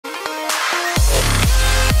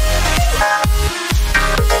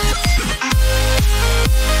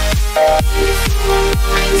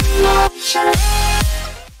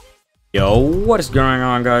Yo, what is going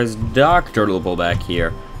on, guys? DrLoopHole back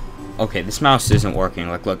here. Okay, this mouse isn't working.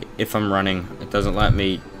 Like, look, if I'm running, it doesn't let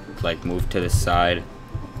me, like, move to the side.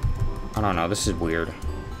 I don't know, this is weird. It's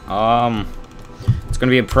gonna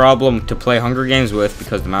be a problem to play Hunger Games with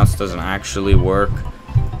because the mouse doesn't actually work.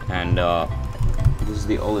 And, this is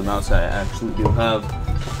the only mouse I actually do have.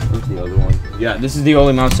 Where's the other one? Yeah, this is the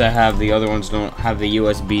only mouse I have. The other ones don't have the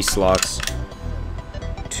USB slots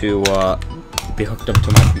to, be hooked up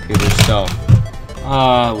to my computer, so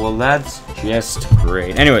well, that's just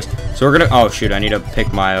great. Anyways, so we're gonna, oh shoot, I need to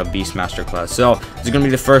pick my Beastmaster class. So this is gonna be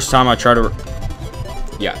the first time I try to,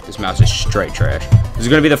 yeah, this mouse is straight trash. This is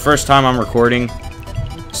gonna be the first time I'm recording,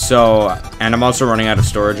 so, and I'm also running out of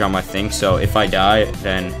storage on my thing, so if I die,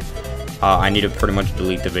 then I need to pretty much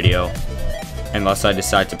delete the video unless I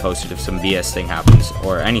decide to post it if some BS thing happens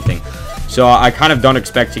or anything. So I kind of don't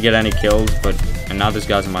expect to get any kills, but, and now this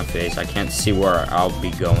guy's in my face. I can't see where I'll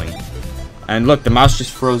be going. And look, the mouse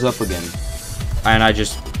just froze up again. And I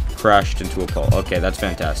just crashed into a pole. Okay, that's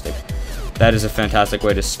fantastic. That is a fantastic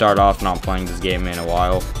way to start off not playing this game in a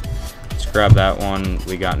while. Let's grab that one.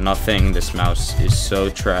 We got nothing. This mouse is so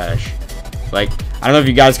trash. Like, I don't know if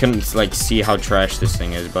you guys can, like, see how trash this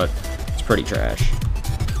thing is, but it's pretty trash.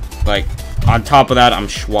 Like, on top of that, I'm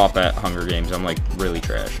Schwab at Hunger Games. I'm, like, really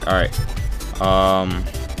trash. Alright. Oh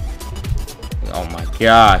my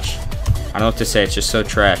gosh. I don't know what to say. It's just so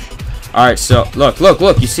trash. Alright, so, look.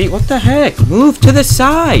 You see? What the heck? Move to the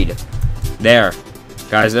side. There.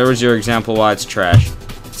 Guys, there was your example why it's trash.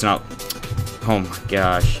 It's not... Oh my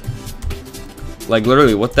gosh. Like,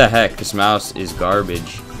 literally, what the heck? This mouse is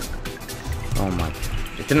garbage. Oh my...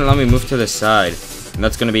 It didn't let me move to the side. And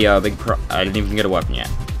that's gonna be a big I didn't even get a weapon yet.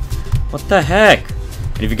 What the heck?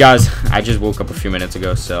 And if you guys... I just woke up a few minutes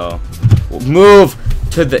ago, so... Move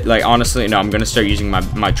to the... Like, honestly, no, I'm gonna start using my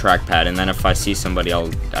trackpad, and then if I see somebody, I'll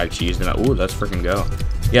actually use them. Ooh, let's freaking go.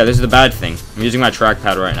 Yeah, this is the bad thing. I'm using my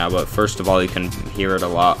trackpad right now, but first of all, you can hear it a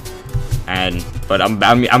lot. But I'm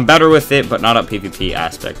better with it, but not at PvP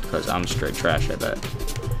aspect, because I'm straight trash, I bet.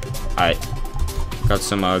 Alright. Got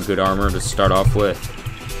some good armor to start off with.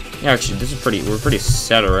 Yeah, actually, this is pretty... We're pretty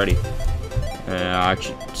set already. I'll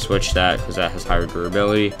actually switch that, because that has higher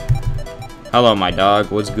durability. Hello, my dog.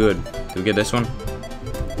 What's good? Did we get this one?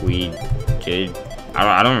 We did.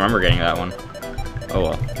 I don't remember getting that one. Oh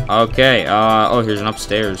well. Okay. Oh, here's an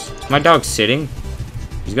upstairs. Is my dog sitting?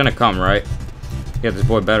 He's gonna come, right? Yeah, this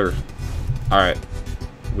boy better. All right.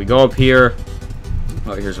 We go up here.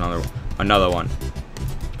 Oh, here's another one.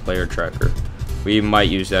 Player tracker. We might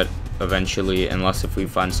use that eventually, unless if we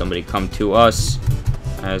find somebody come to us.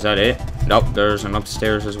 Is that it? Nope. There's an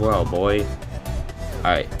upstairs as well, boy. All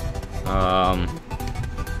right.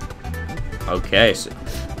 Okay, so,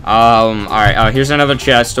 alright, here's another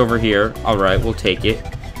chest over here. Alright, we'll take it.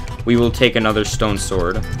 We will take another stone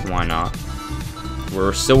sword. Why not?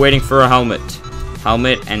 We're still waiting for a helmet.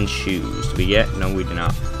 Helmet and shoes. Do we get? No, we do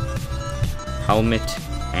not. Helmet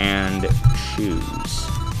and shoes.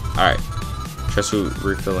 Alright. Chest will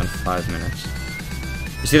refill in 5 minutes.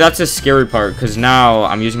 You see, that's the scary part, because now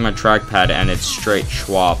I'm using my trackpad and it's straight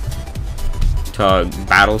Schwab to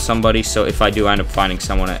battle somebody, so if I do end up finding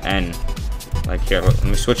someone at N, like here, let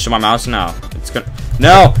me switch to my mouse now. It's gonna,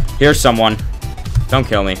 no, here's someone. Don't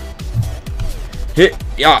kill me.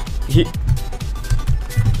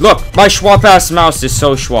 Look, my Schwab ass mouse is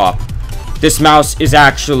so Schwab. This mouse is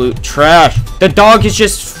absolute trash. The dog is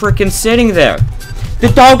just freaking sitting there. The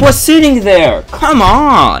dog was sitting there. Come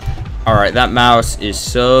on. All right, that mouse is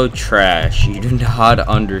so trash. You do not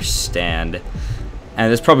understand.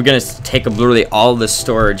 And it's probably gonna take up literally all the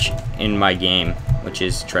storage in my game, which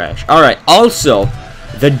is trash. Alright, also,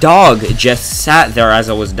 the dog just sat there as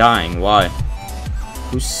I was dying. Why?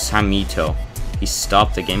 Who's Samito? He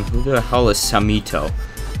stopped the game. Who the hell is Samito?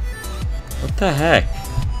 What the heck?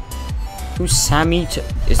 Who's Samito?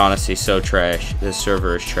 It's honestly so trash. This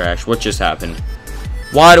server is trash. What just happened?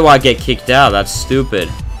 Why do I get kicked out? That's stupid.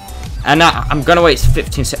 And I'm gonna wait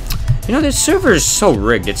 15 seconds. You know, this server is so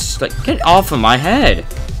rigged. It's like, get off of my head.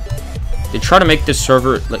 They try to make this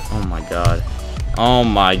server like, oh my god. Oh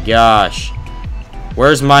my gosh.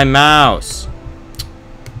 Where's my mouse?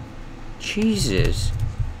 Jesus.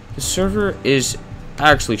 The server is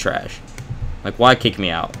actually trash. Like, why kick me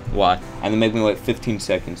out? Why? And then make me wait 15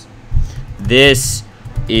 seconds. This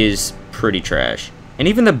is pretty trash. And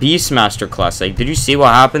even the Beastmaster class, like, did you see what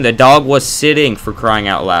happened? The dog was sitting, for crying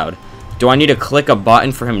out loud. Do I need to click a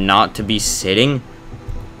button for him not to be sitting?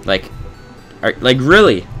 Like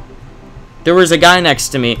really? There was a guy next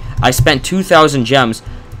to me. I spent 2,000 gems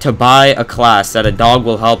to buy a class that a dog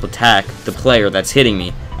will help attack the player that's hitting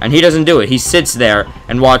me. And he doesn't do it. He sits there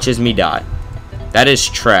and watches me die. That is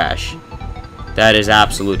trash. That is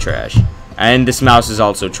absolute trash. And this mouse is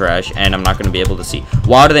also trash, and I'm not going to be able to see.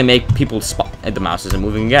 Why do they make people spawn? The mouse isn't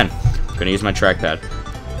moving again. I'm going to use my trackpad.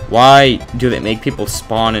 Why do they make people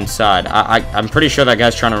spawn inside? I'm pretty sure that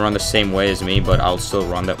guy's trying to run the same way as me, but I'll still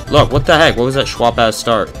run that. Look, what the heck? What was that schwap-ass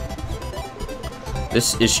start?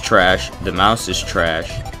 This is trash. The mouse is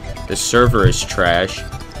trash. The server is trash.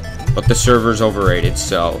 But the server's overrated,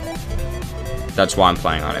 so that's why I'm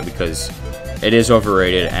playing on it, because it is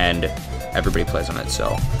overrated and everybody plays on it,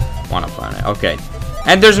 so why not play on it? Okay.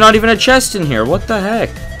 And there's not even a chest in here. What the heck?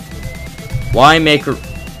 Why make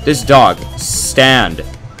this dog stand?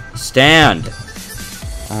 Stand.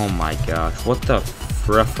 Oh my gosh. What the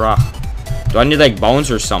fra? Do I need like bones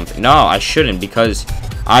or something? No, I shouldn't, because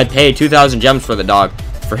I paid 2,000 gems for the dog,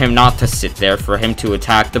 for him not to sit there, for him to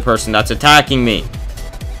attack the person that's attacking me.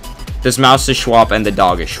 This mouse is schwap and the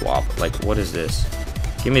dog is schwap. Like, what is this?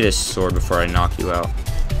 Give me this sword before I knock you out.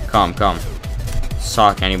 Come.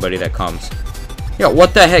 Sock anybody that comes. Yo,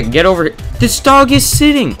 what the heck? Get over here. This dog is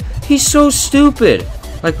sitting. He's so stupid.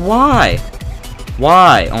 Like, why?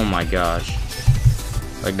 Why? Oh my gosh.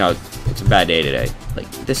 Like, no, it's a bad day today. Like,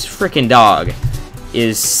 this freaking dog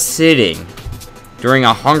is sitting during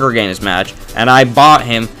a Hunger Games match, and I bought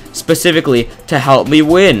him specifically to help me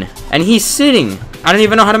win. And he's sitting. I don't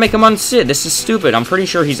even know how to make him unsit. This is stupid. I'm pretty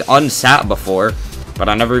sure he's unsat before, but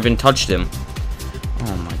I never even touched him.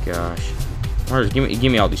 Oh my gosh.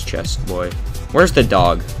 Give me all these chests, boy. Where's the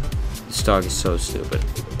dog? This dog is so stupid.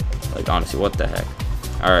 Like, honestly, what the heck?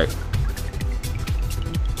 Alright.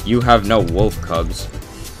 You have no wolf cubs.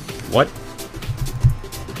 What?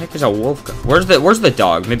 The heck is a wolf cub? Where's the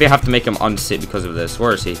dog? Maybe I have to make him unsit because of this.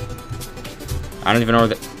 Where is he? I don't even know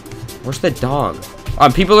where where's the dog?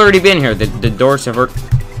 People already been here. The doors have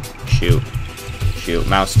Shoot.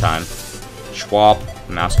 Mouse time. Schwap.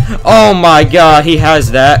 Mouse. Oh my god, he has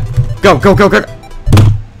that. Go.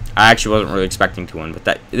 I actually wasn't really expecting to win,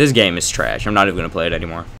 but this game is trash. I'm not even going to play it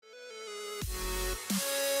anymore.